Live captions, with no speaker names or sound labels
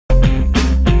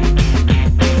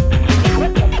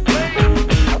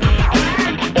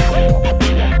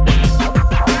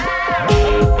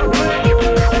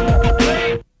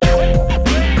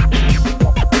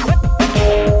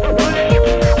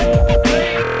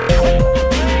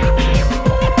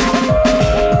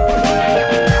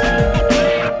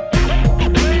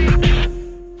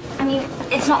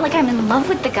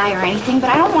guy or anything, but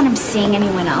I don't want him seeing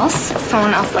anyone else.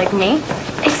 Someone else like me?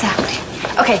 Exactly.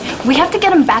 Okay, we have to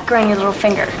get him back around your little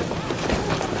finger.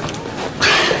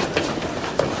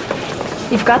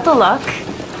 You've got the look.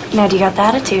 Now do you got the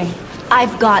attitude?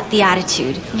 I've got the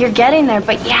attitude. You're getting there,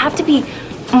 but you have to be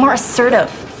more assertive.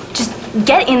 Just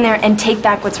get in there and take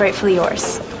back what's rightfully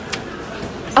yours.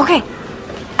 Okay,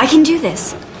 I can do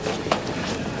this.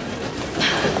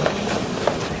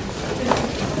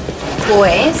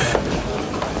 Boys?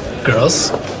 Girls?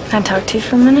 Can I talk to you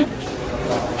for a minute?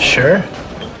 Sure.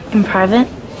 In private?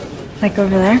 Like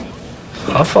over there?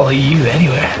 I'll follow you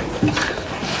anywhere.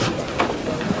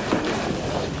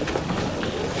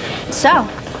 So,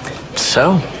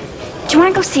 do you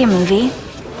want to go see a movie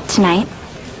tonight?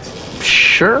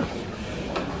 Sure.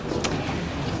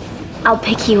 I'll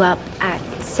pick you up at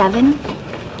 7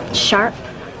 sharp.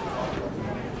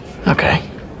 Okay.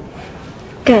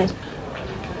 Good.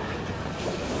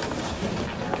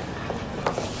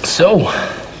 So,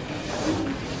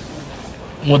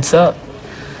 what's up?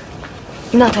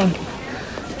 Nothing.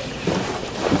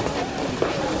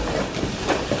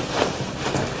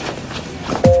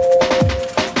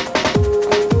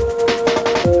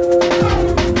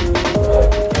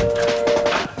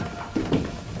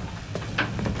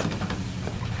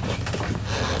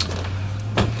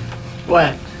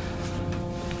 What?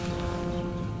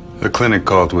 The clinic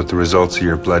called with the results of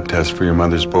your blood test for your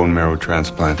mother's bone marrow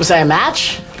transplant. Was that a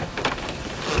match?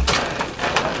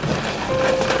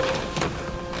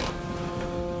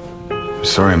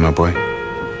 Sorry, my boy.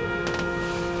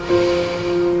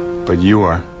 But you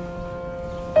are.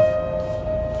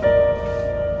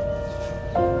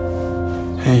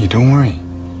 Hey, don't worry.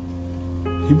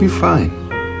 You'll be fine.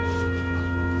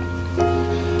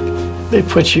 They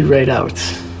put you right out.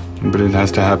 But it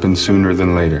has to happen sooner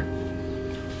than later.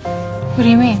 What do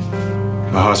you mean?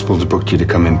 The hospital's booked you to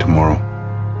come in tomorrow.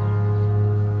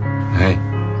 Hey,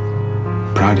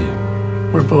 proud of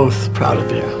you. We're both proud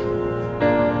of you.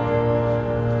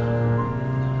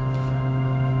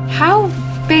 How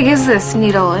big is this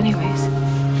needle, anyways?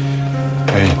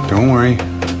 Hey, don't worry.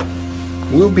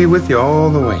 We'll be with you all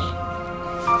the way.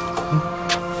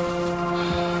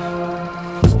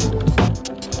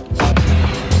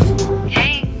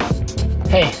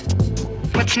 Hey,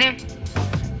 What's new?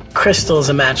 Crystal's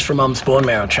a match for Mom's bone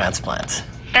marrow transplant.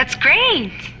 That's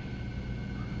great.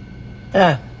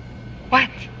 Yeah, What?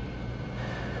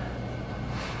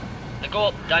 The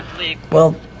goal, time to leave.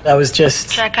 well, I was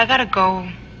just... Jack, I gotta go.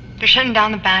 They're shutting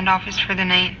down the band office for the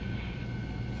night.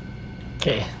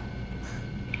 Okay,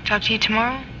 Talk to you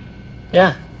tomorrow?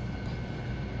 yeah.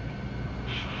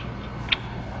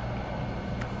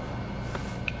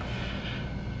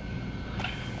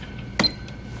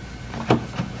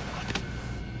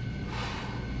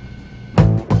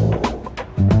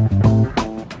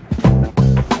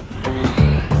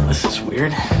 This is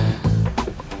weird.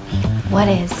 What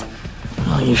is?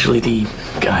 Well, usually the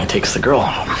guy takes the girl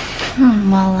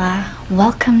home. Well,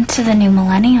 welcome to the new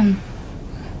millennium.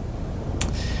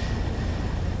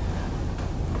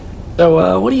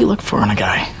 So, what do you look for in a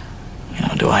guy? You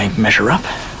know, do I measure up?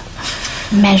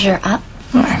 Measure up?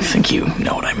 I think you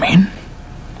know what I mean.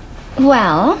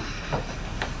 Well,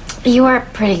 you are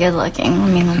pretty good looking. I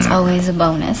mean, that's always a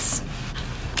bonus.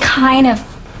 Kind of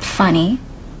funny.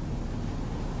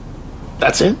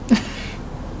 That's it?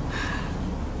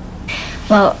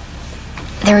 Well,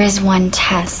 there is one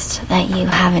test that you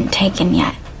haven't taken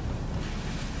yet.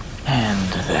 And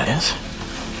that is?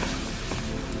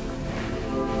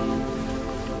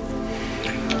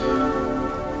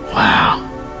 Wow.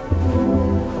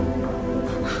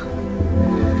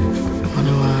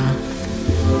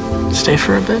 Want to, stay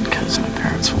for a bit? Because my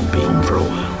parents won't be home for a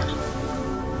while.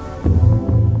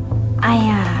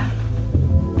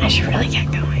 I should really get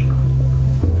going.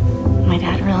 My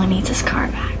dad really needs his car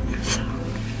back, so...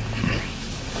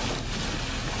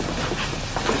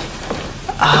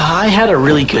 I had a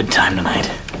really good time tonight.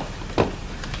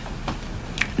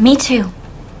 Me too.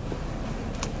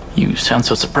 You sound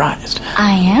so surprised.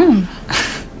 I am.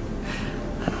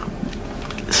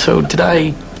 So, did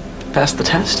I pass the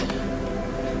test?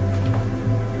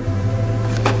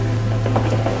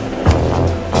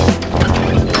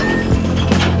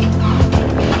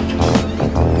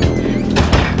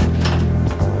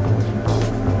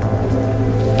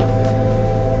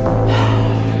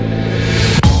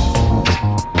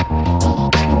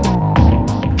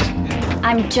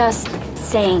 I'm just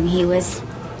saying he was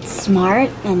smart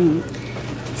and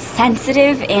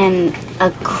sensitive and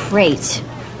a great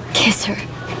kisser.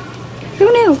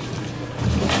 Who knew?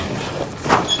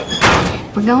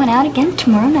 We're going out again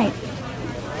tomorrow night.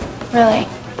 Really?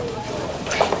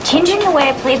 Changing the way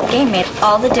I played the game made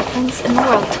all the difference in the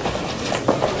world.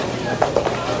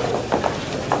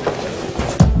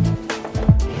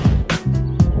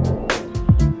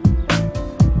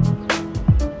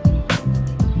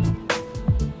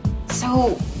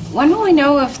 So, when will we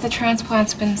know if the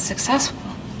transplant's been successful?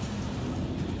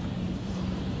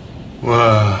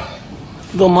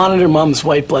 They'll monitor Mom's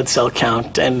white blood cell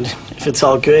count, and if it's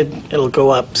all good, it'll go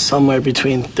up somewhere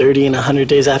between 30 and 100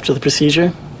 days after the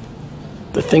procedure.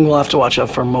 The thing we'll have to watch out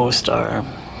for most are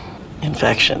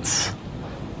infections.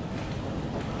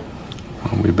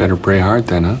 Well, we better pray hard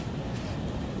then, huh?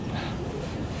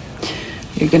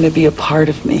 You're gonna be a part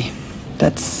of me.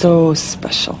 That's so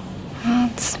special. Well,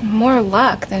 it's more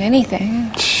luck than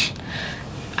anything.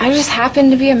 I just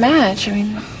happened to be a match. I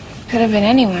mean, could have been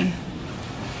anyone.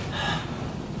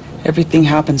 Everything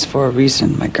happens for a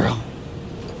reason, my girl.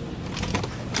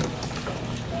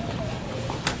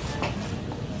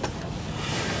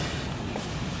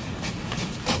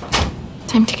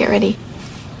 Time to get ready.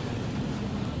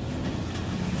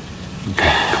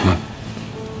 Okay, come on.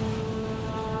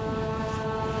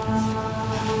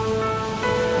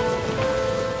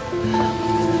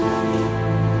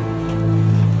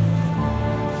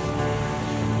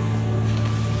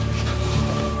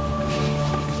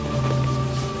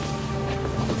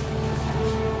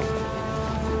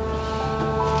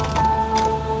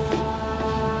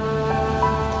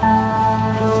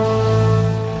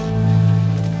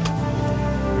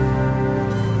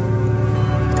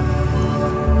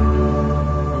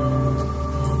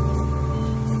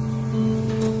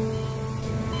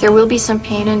 There will be some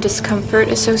pain and discomfort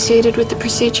associated with the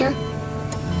procedure,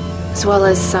 as well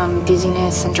as some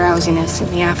dizziness and drowsiness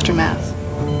in the aftermath.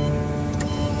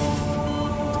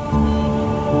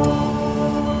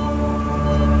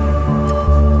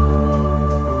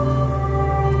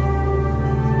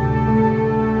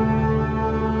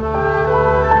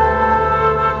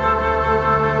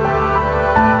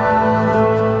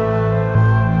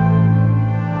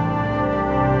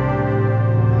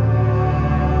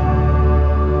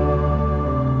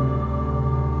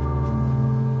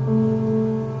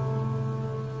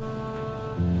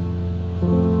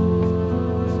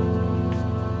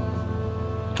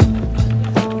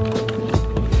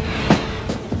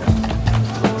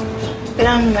 Been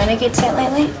on the Renegade site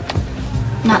lately?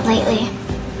 Not lately.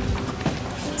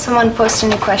 Someone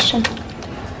posted a question.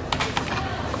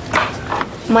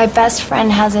 My best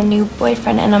friend has a new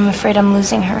boyfriend and I'm afraid I'm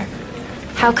losing her.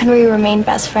 How can we remain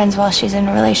best friends while she's in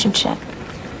a relationship?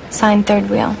 Signed, Third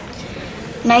Wheel.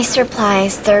 Nice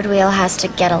replies. Third Wheel has to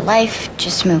get a life.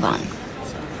 Just move on.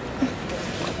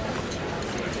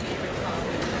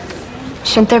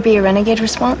 Shouldn't there be a Renegade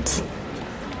response?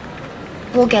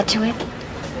 We'll get to it.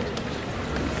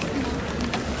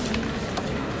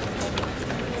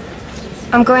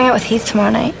 I'm going out with Heath tomorrow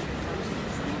night.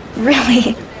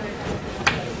 Really?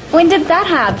 When did that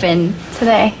happen?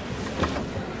 Today.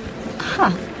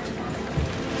 Huh.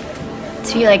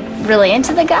 So you're like really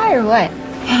into the guy or what?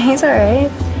 He's alright.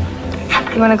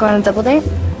 You wanna go on a double date?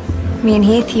 Me and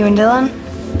Heath, you and Dylan?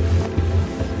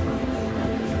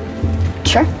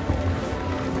 Sure.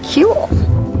 Cool.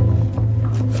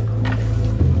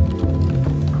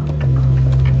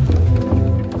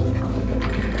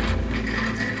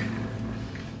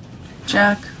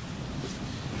 Jack,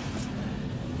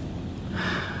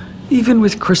 even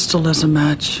with Crystal as a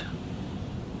match,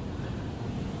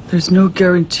 there's no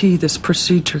guarantee this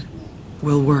procedure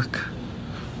will work.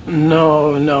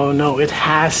 No, it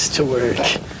has to work.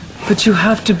 But you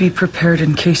have to be prepared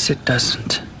in case it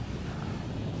doesn't.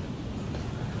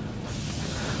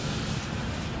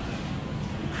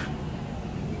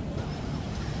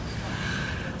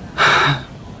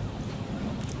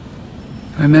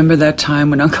 Remember that time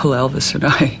when Uncle Elvis and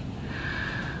I,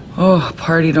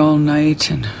 partied all night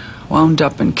and wound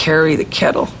up in Carry the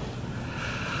Kettle?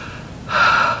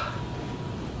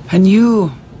 And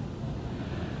you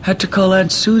had to call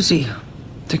Aunt Susie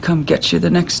to come get you the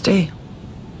next day.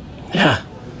 Yeah.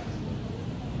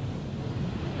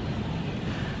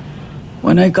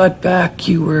 When I got back,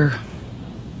 you were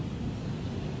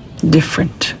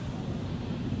different.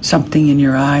 Something in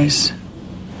your eyes.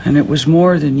 And it was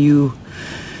more than you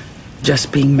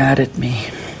just being mad at me.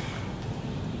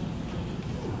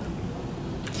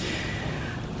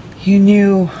 You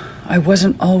knew I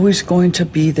wasn't always going to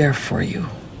be there for you.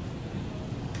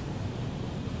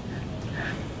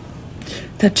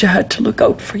 That you had to look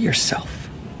out for yourself.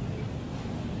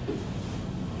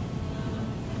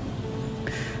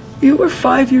 You were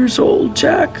 5 years old,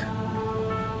 Jack.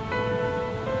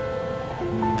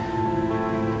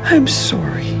 I'm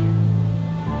sorry.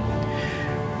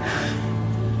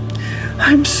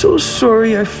 I'm so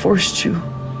sorry I forced you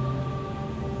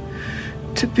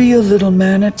to be a little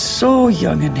man at so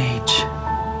young an age.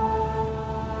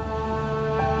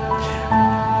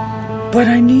 But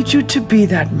I need you to be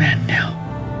that man now.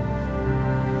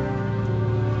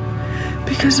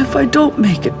 Because if I don't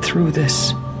make it through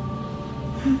this,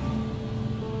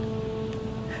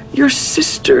 your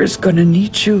sister is gonna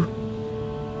need you.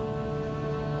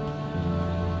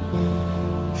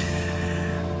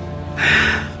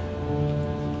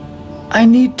 I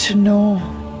need to know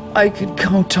I could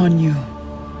count on you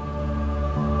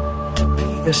to be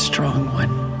the strong one.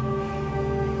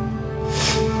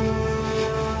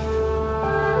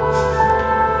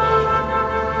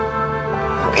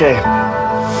 Okay.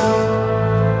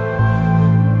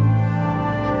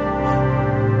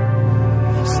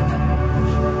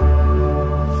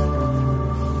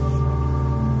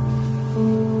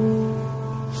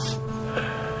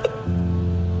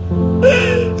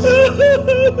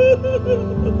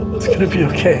 It's gonna be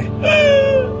okay.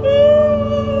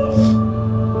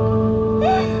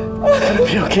 It's gonna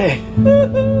be okay.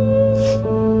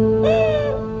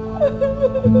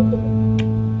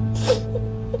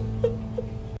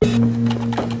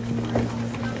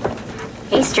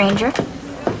 Hey, stranger.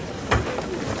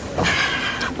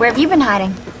 Where have you been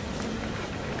hiding?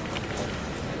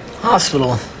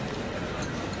 Hospital.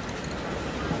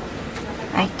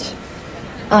 Right.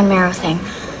 Bone marrow thing.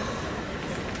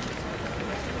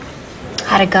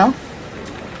 How'd it go?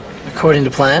 According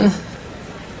to plan.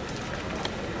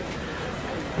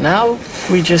 Now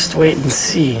we just wait and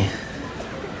see.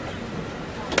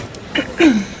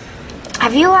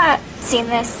 Have you, seen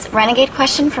this Renegade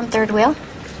question from Third Wheel?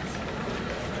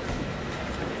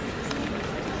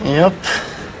 Yep.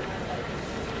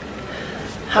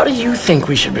 How do you think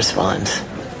we should respond?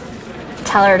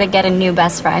 Tell her to get a new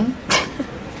best friend.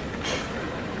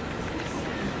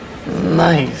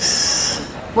 Nice.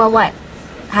 Well, what?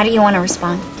 How do you want to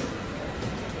respond?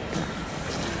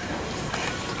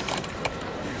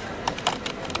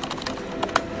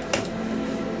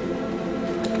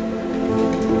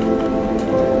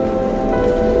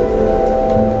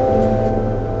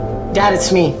 Dad,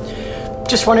 it's me.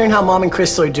 Just wondering how Mom and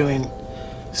Crystal are doing.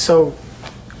 So,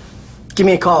 give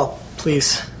me a call,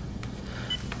 please.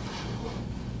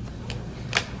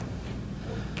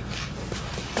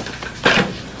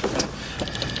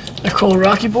 Nicole,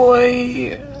 Rocky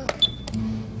Boy.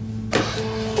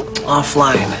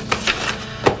 Offline.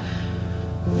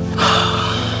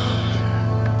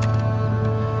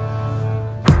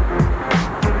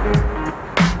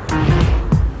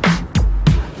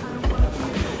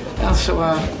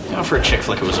 For a chick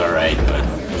flick, it was alright, but,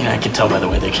 I could tell by the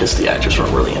way they kissed the actors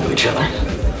weren't really into each other.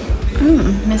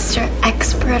 Mr.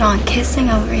 Expert on kissing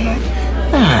over here.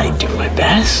 I do my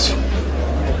best.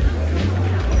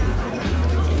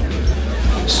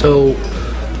 So,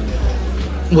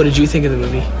 what did you think of the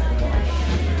movie?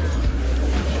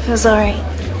 It was alright.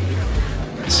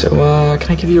 So,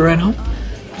 can I give you a ride home?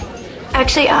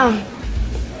 Actually,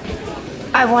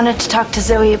 I wanted to talk to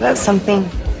Zoe about something.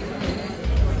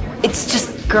 It's just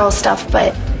girl stuff,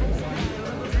 but...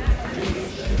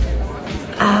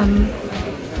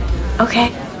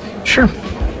 Okay. Sure.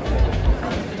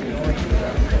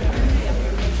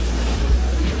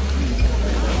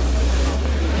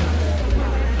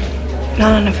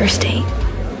 Not on a first date.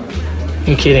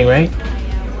 You kidding, right?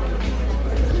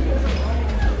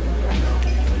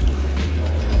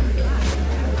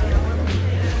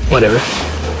 Whatever.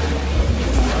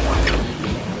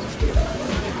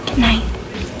 Good night.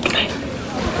 Good night.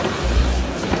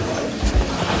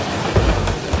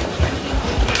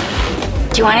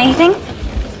 Do you want anything?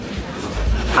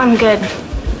 I'm good.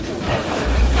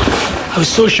 I was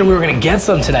so sure we were gonna get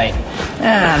some tonight.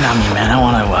 Not me, man. I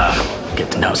want to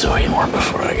get to know Zoe more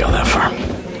before I go that far.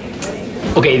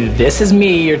 Okay, this is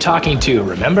me you're talking to,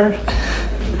 remember?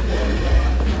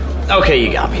 Okay,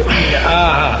 you got me.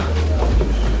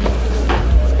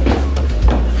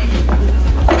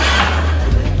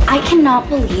 I cannot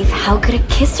believe how good a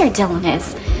kisser Dylan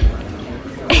is.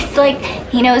 It's like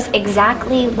he knows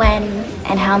exactly when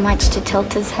and how much to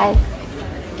tilt his head.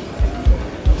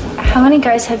 How many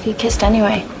guys have you kissed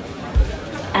anyway?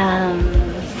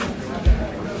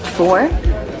 4?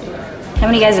 How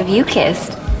many guys have you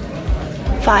kissed?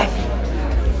 5.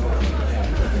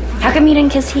 How come you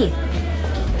didn't kiss Heath?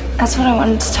 That's what I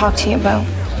wanted to talk to you about.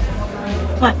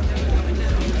 What?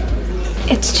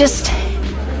 It's just...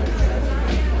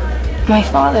 my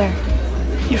father.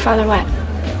 Your father what?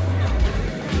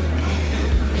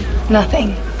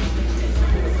 Nothing.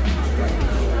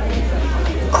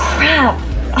 Crap.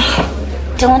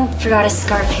 Ugh. Dylan forgot his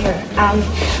scarf here. I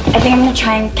think I'm gonna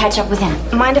try and catch up with him.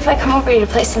 Mind if I come over to your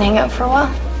place and hang out for a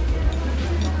while?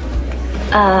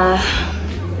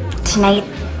 Tonight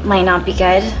might not be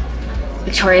good.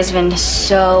 Victoria's been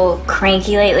so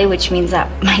cranky lately, which means that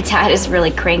my dad is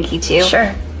really cranky too.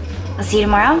 Sure. I'll see you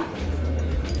tomorrow.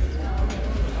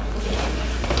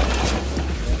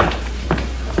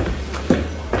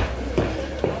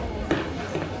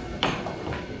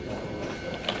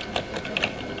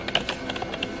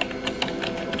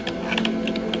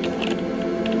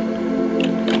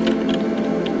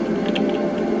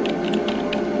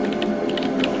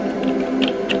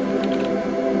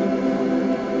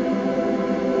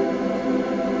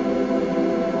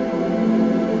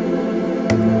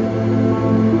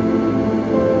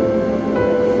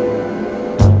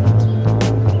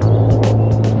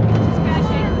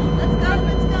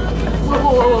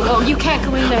 You can't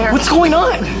go in there. What's going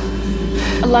on?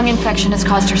 A lung infection has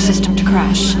caused her system to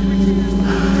crash.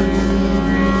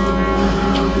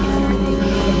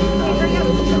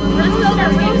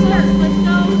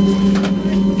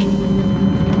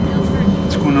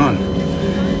 What's going on?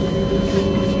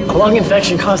 A lung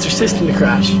infection caused her system to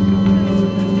crash.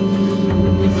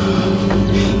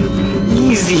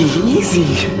 Easy,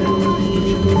 easy.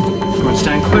 Everyone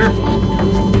stand clear.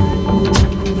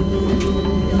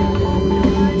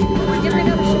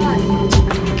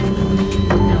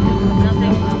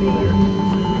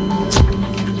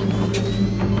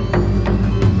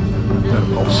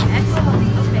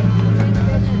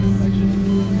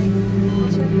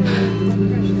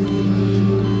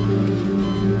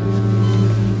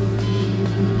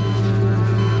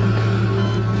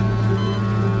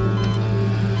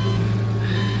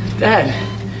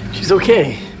 Dad, she's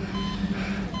okay.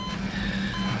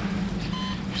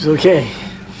 She's okay.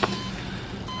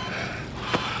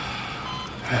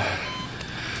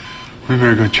 We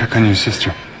better go check on your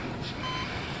sister.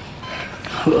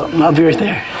 I'll be right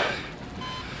there.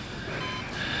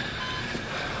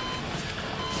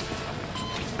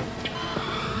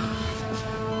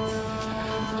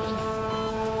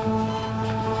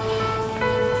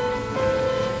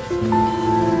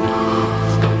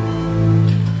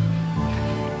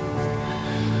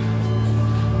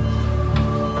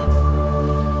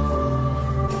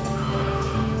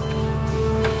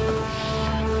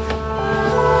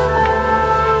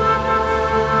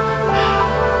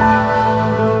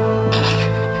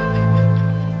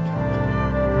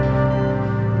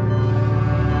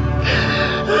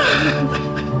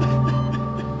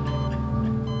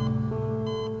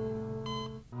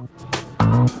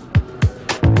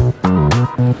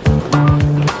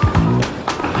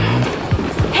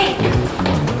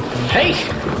 Hey!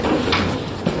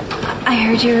 I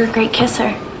heard you were a great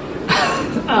kisser.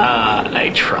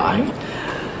 I try.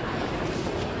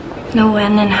 Know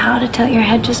when and how to tilt your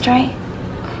head just right?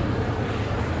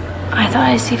 I thought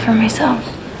I'd see for myself.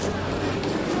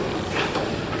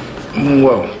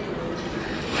 Whoa.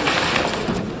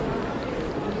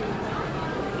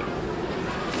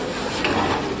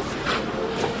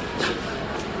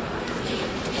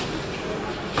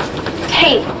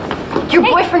 Hey, your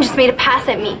boyfriend just made a pass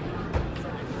at me.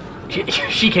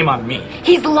 She came on me.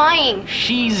 He's lying.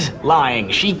 She's lying.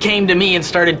 She came to me and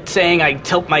started saying I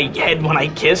tilt my head when I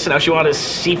kiss, and how she wanted to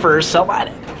see for herself.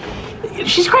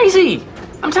 She's crazy.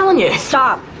 I'm telling you.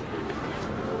 Stop.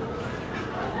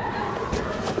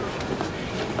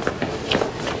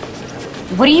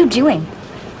 What are you doing?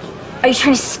 Are you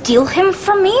trying to steal him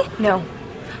from me? No.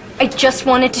 I just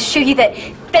wanted to show you that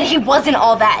he wasn't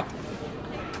all that.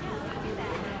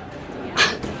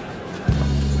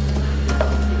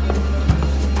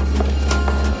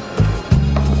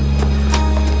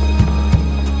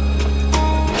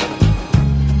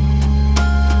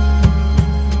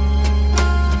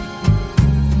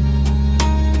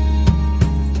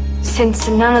 Since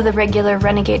none of the regular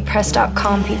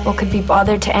RenegadePress.com people could be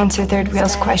bothered to answer Third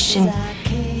Wheel's question,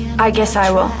 I guess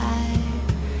I will.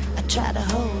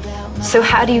 So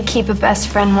how do you keep a best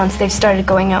friend once they've started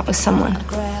going out with someone?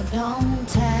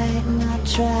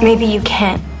 Maybe you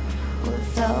can't.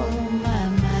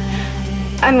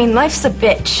 I mean, life's a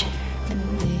bitch.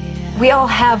 We all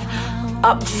have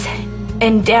ups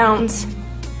and downs,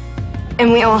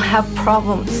 and we all have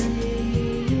problems.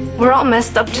 We're all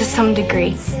messed up to some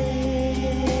degree.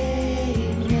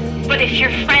 But if your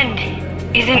friend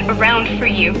isn't around for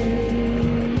you,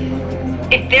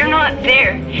 if they're not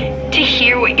there to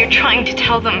hear what you're trying to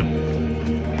tell them,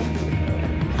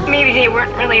 maybe they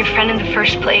weren't really a friend in the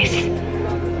first place.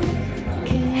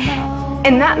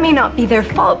 And that may not be their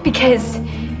fault, because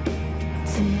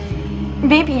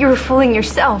maybe you were fooling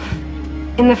yourself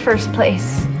in the first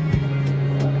place.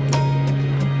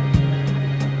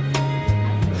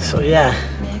 So yeah,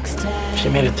 she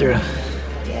made it through.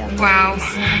 Wow.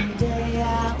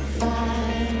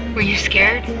 Were you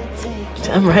scared?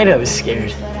 Damn right I was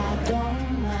scared.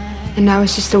 And now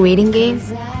it's just a waiting game?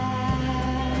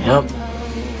 Yep.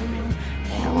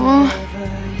 Oh,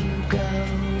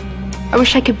 I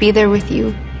wish I could be there with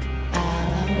you.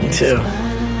 Me too.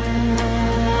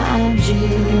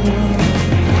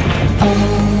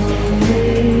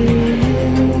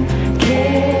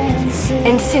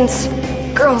 And since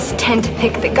girls tend to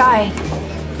pick the guy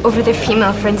over their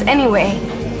female friends anyway,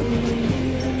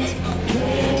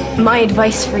 my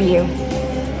advice for you,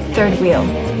 third wheel,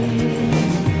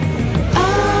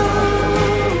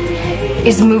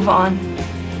 is move on.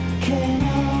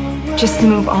 Just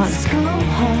move on.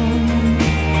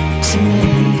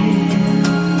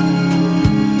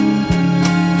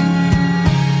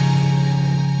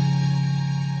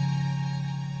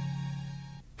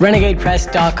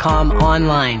 RenegadePress.com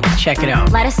online. Check it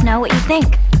out. Let us know what you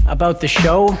think. About the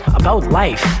show, about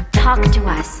life. Talk to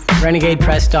us.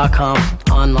 RenegadePress.com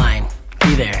online.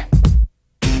 Be there.